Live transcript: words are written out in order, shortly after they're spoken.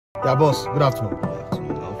Yeah, boss. Good afternoon. Good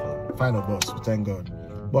afternoon, Alpha. Fine, boss. Thank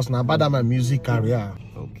God. Boss, now about my music career.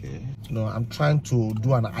 Okay. You know, I'm trying to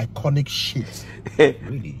do an iconic shit.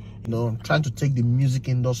 Really? You know, I'm trying to take the music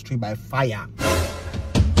industry by fire,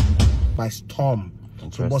 by storm.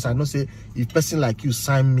 So, boss, I know say if person like you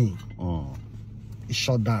sign me, it's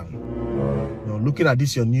shut down. You know, looking at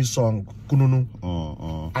this your new song, Kununu.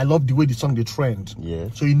 I love the way the song they trend. Yeah.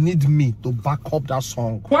 So you need me to back up that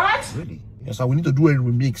song. What? Really? Yes, so we need to do a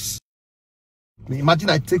remix. Imagine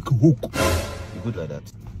I take hook. You good like that?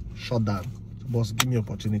 Shut down. Boss, give me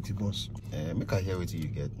opportunity, boss. Make I hear what you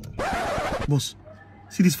get now. Boss,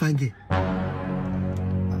 see this fine girl.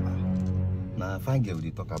 Nah, fine girl we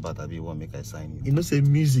talk about. I be want make I sign you. You know, say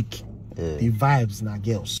music. The vibes na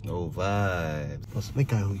girls. No vibes. Boss,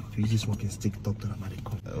 make I use this walking stick talk to them.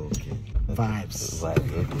 Okay. Vibes.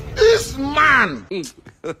 Okay. This man!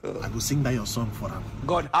 I go sing that your song for them.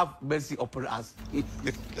 God have mercy upon us. Oh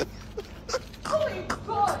my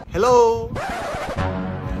God! Hello.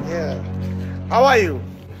 Yeah. How are you?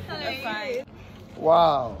 Hi. Fine.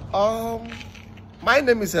 Wow. My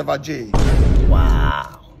name is Eva J.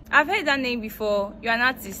 Wow. I've heard that name before. You're an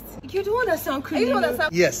artist. You don't understand You don't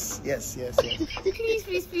understand? Yes. Please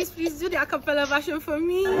do the acapella version for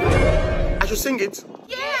me. I should sing it.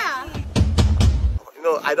 Yeah. You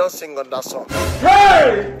know, I don't sing on that song.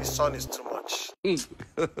 Hey! The song is too much. And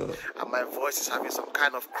my voice is having some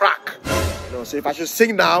kind of crack. You know, so if I should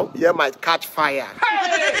sing now, you might catch fire.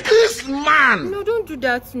 Hey! This man! No, don't do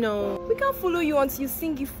that now. We can't follow you until you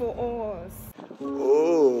sing it for us.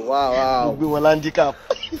 Oh, wow. We will handicap.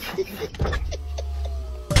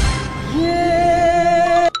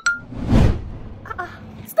 Yeah.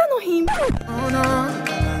 Is that not him? Oh no.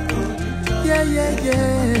 Yeah.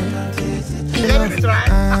 Let me try.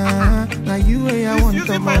 Now you way I want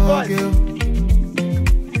using to my more voice. girl.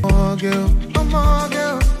 More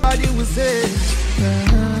girl. How do you say?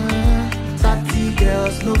 Satty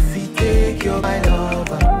girls no fit take your my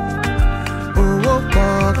lover.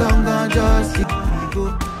 Oh, don't just go,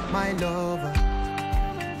 my lover.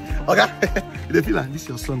 Okay, you feel like this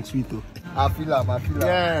your song sweet though. I feel am.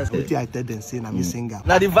 Yes. What I tell them say I'm a singer.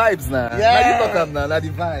 Now the vibes now. Yeah. Now you talk am now. Now the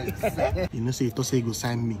vibes. You know say you say you go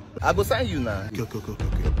sign me. I go sign you now. Okay.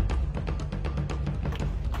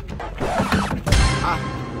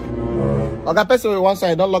 Okay, person with one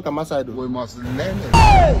side, don't lock on my side. We must learn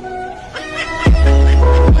it.